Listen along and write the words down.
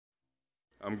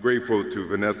I'm grateful to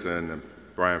Vanessa and the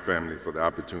Bryant family for the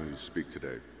opportunity to speak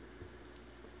today.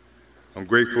 I'm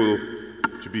grateful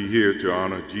to be here to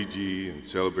honor Gigi and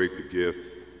celebrate the gift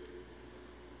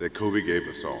that Kobe gave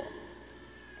us all.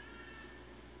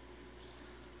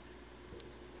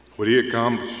 What he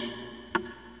accomplished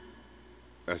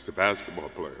as a basketball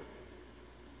player,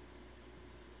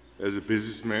 as a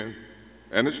businessman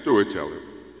and a storyteller,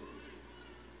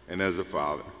 and as a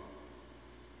father.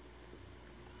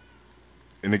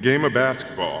 In the game of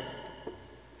basketball,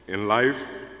 in life,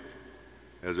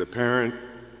 as a parent,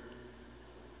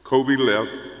 Kobe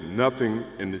left nothing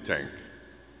in the tank.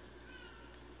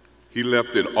 He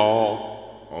left it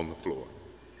all on the floor.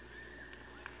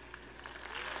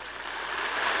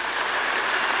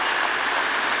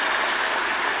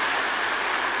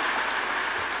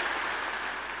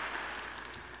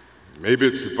 Maybe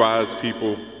it surprised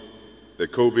people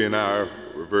that Kobe and I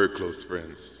were very close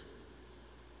friends,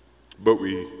 but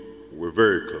we were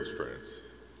very close friends.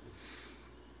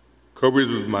 Kobe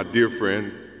was my dear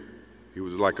friend. He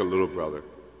was like a little brother.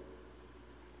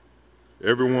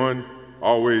 Everyone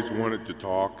always wanted to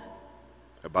talk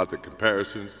about the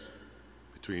comparisons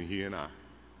between he and I.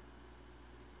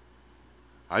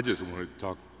 I just wanted to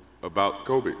talk about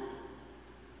Kobe.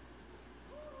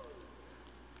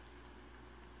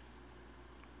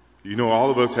 You know, all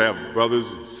of us have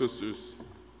brothers and sisters,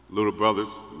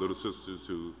 little sisters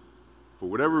who, for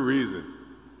whatever reason,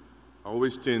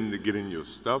 always tend to get in your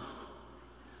stuff,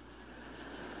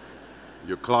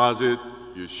 your closet,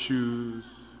 your shoes,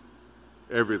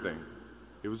 everything.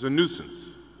 It was a nuisance,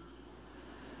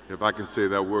 if I can say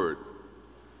that word.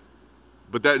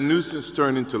 But that nuisance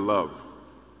turned into love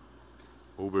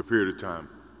over a period of time,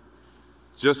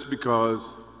 just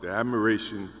because the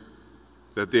admiration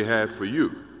that they had for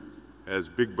you as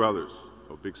big brothers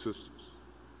or big sisters.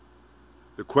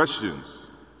 The questions,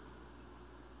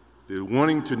 the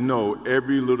wanting to know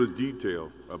every little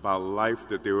detail about life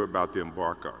that they were about to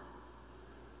embark on.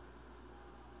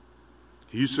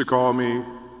 He used to call me,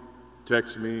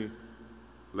 text me,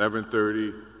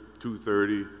 11:30,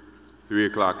 2:30, 3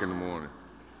 o'clock in the morning,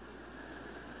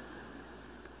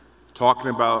 talking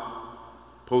about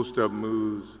post-up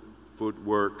moves,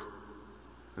 footwork,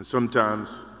 and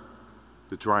sometimes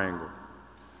the triangle.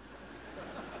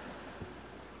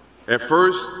 At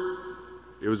first,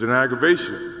 it was an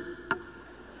aggravation.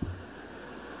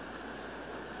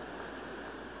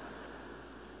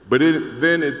 But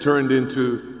then it turned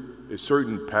into a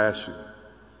certain passion.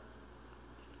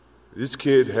 This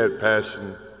kid had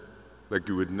passion like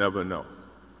you would never know.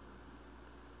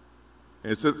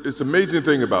 And it's an amazing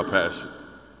thing about passion.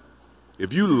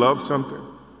 If you love something,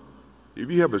 if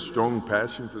you have a strong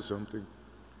passion for something,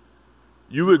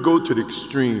 you would go to the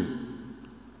extreme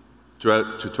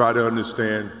to try to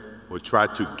understand or try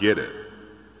to get it.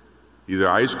 Either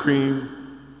ice cream,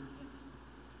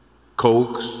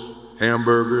 Cokes,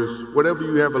 hamburgers, whatever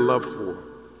you have a love for.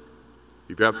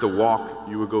 If you have to walk,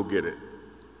 you would go get it.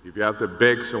 If you have to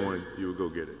beg someone, you would go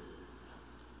get it.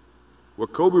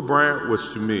 What Kobe Bryant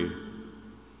was to me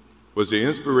was the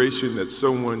inspiration that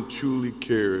someone truly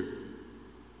cared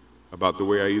about the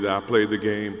way I played the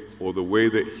game or the way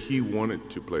that he wanted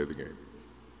to play the game.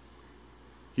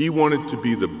 He wanted to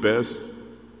be the best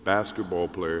basketball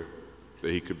player that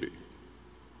he could be.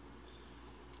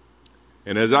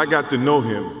 And as I got to know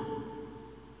him,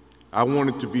 I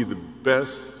wanted to be the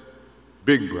best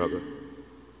big brother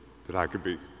that I could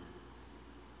be.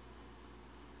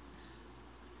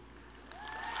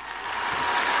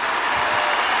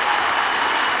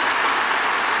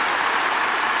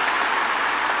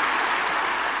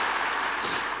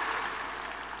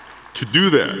 To do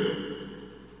that,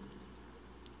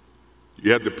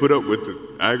 you have to put up with the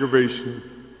aggravation,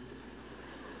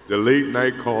 the late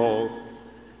night calls,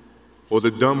 or the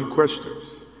dumb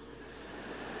questions.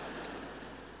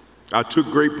 I took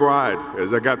great pride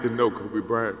as I got to know Kobe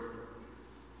Bryant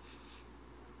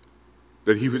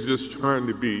that he was just trying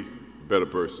to be a better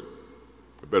person,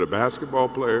 a better basketball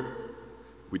player.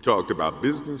 We talked about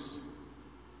business.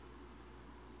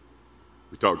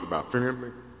 We talked about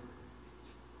family.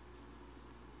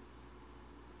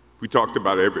 We talked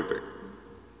about everything.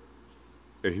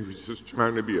 And he was just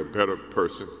trying to be a better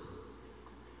person.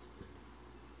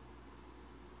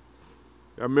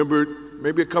 I remember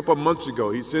maybe a couple of months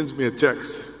ago, he sends me a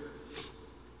text.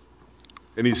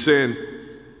 And he's saying,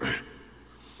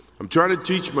 I'm trying to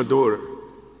teach my daughter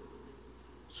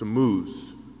some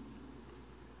moves.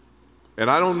 And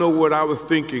I don't know what I was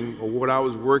thinking or what I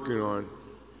was working on,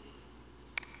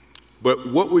 but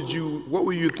what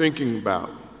were you thinking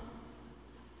about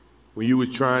when you were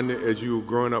as you were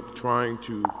growing up, trying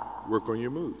to work on your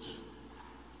moves?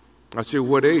 I said,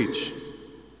 what age?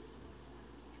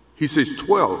 He says,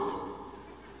 12.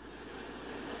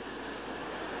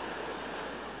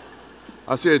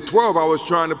 I said, 12, I was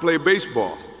trying to play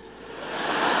baseball.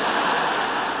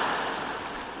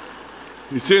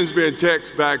 He sends me a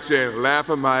text back saying,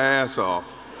 laughing my ass off.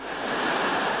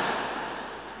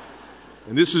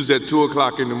 And this was at 2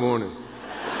 o'clock in the morning.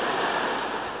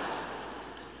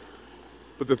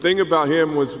 But the thing about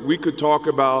him was we could talk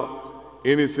about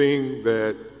anything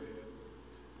that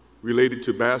related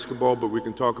to basketball, but we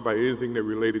can talk about anything that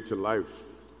related to life.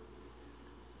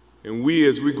 And we,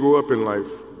 as we grow up in life,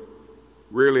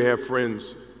 rarely have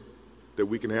friends that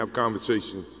we can have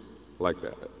conversations like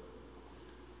that.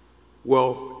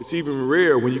 Well, it's even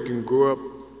rare when you can grow up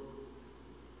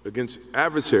against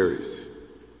adversaries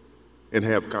and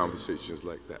have conversations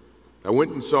like that. I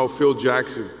went and saw Phil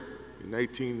Jackson in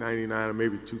 1999 or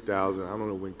maybe 2000. I don't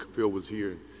know when Phil was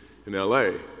here in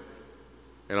LA.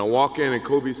 And I walk in and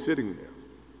Kobe's sitting there.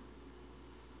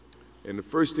 And the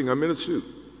first thing, I'm in a suit.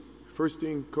 First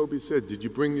thing Kobe said, did you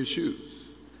bring your shoes?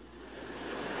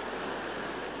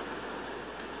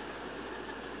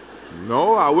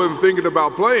 No, I wasn't thinking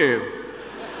about playing.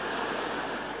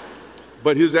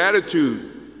 But his attitude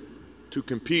to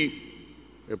compete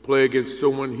and play against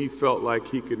someone he felt like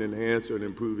he could enhance and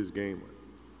improve his game with.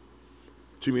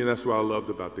 To me, that's what I loved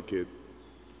about the kid.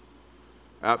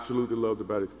 Absolutely loved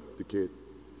about the kid.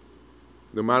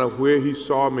 No matter where he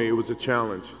saw me, it was a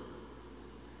challenge.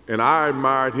 And I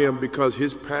admired him because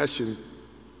his passion,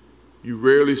 you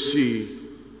rarely see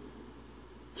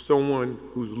someone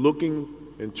who's looking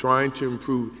and trying to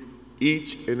improve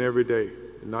each and every day,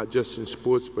 not just in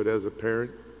sports, but as a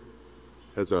parent,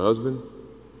 as a husband.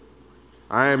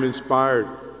 I am inspired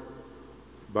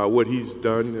by what he's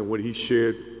done and what he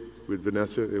shared with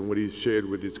Vanessa and what he's shared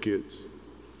with his kids.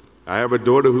 I have a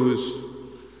daughter who's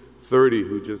 30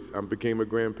 who I became a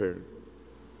grandparent.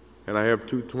 And I have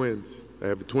 2 twins. I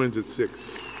have twins at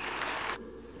 6.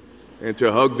 And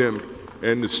to hug them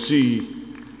and to see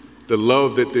the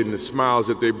love and the smiles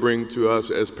that they bring to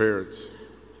us as parents.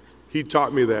 He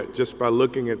taught me that just by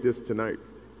looking at this tonight,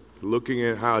 looking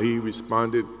at how he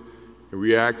responded and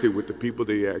reacted with the people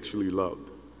that he actually loved.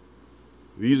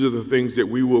 These are the things that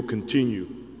we will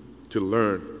continue to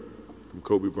learn from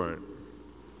Kobe Bryant.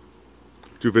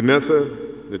 To Vanessa,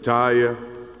 Natalia,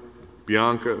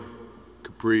 Bianca,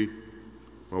 Capri,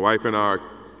 my wife and I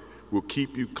will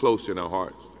keep you close in our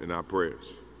hearts and our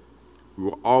prayers. We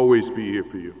will always be here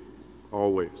for you,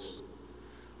 always.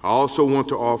 I also want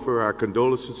to offer our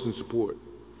condolences and support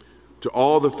to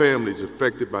all the families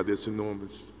affected by this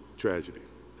enormous tragedy.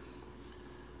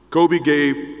 Kobe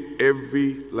gave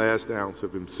every last ounce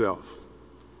of himself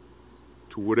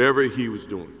to whatever he was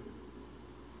doing.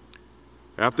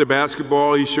 After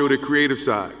basketball, he showed a creative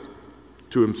side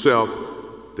to himself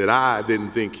that I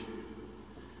didn't think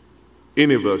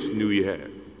any of us knew he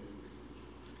had.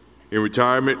 In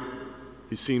retirement,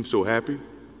 he seemed so happy.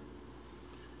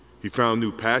 He found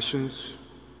new passions,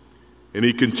 and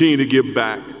he continued to give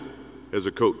back as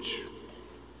a coach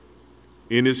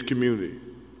in his community.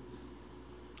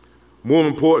 More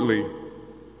importantly,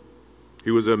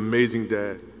 he was an amazing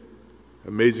dad,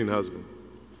 amazing husband,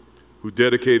 who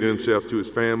dedicated himself to his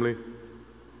family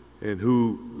and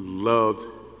who loved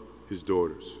his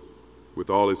daughters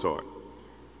with all his heart.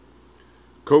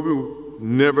 Kobe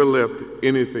never left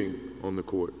anything on the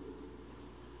court.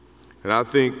 And I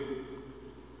think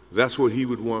that's what he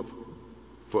would want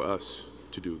for us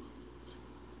to do.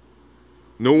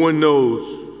 No one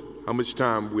knows how much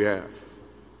time we have.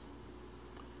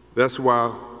 That's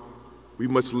why we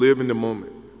must live in the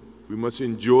moment. We must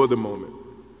enjoy the moment.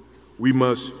 We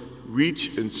must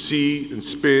reach and see and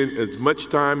spend as much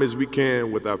time as we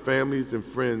can with our families and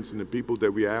friends and the people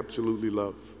that we absolutely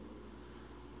love.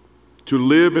 To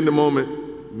live in the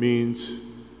moment means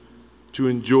to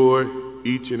enjoy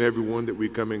each and every one that we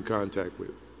come in contact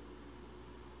with.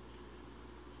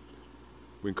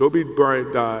 When Kobe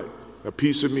Bryant died, a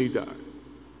piece of me died.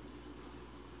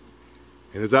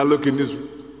 And as I look in this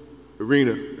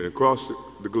arena and across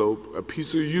the globe, a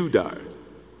piece of you died,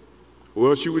 or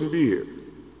else you wouldn't be here.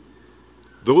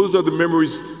 Those are the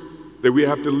memories that we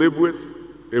have to live with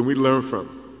and we learn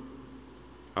from.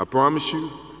 I promise you,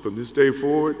 from this day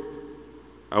forward,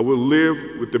 I will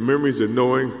live with the memories of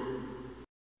knowing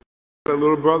a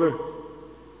little brother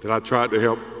that I tried to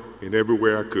help in every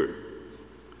way I could.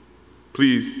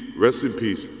 Please rest in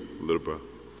peace, little brother.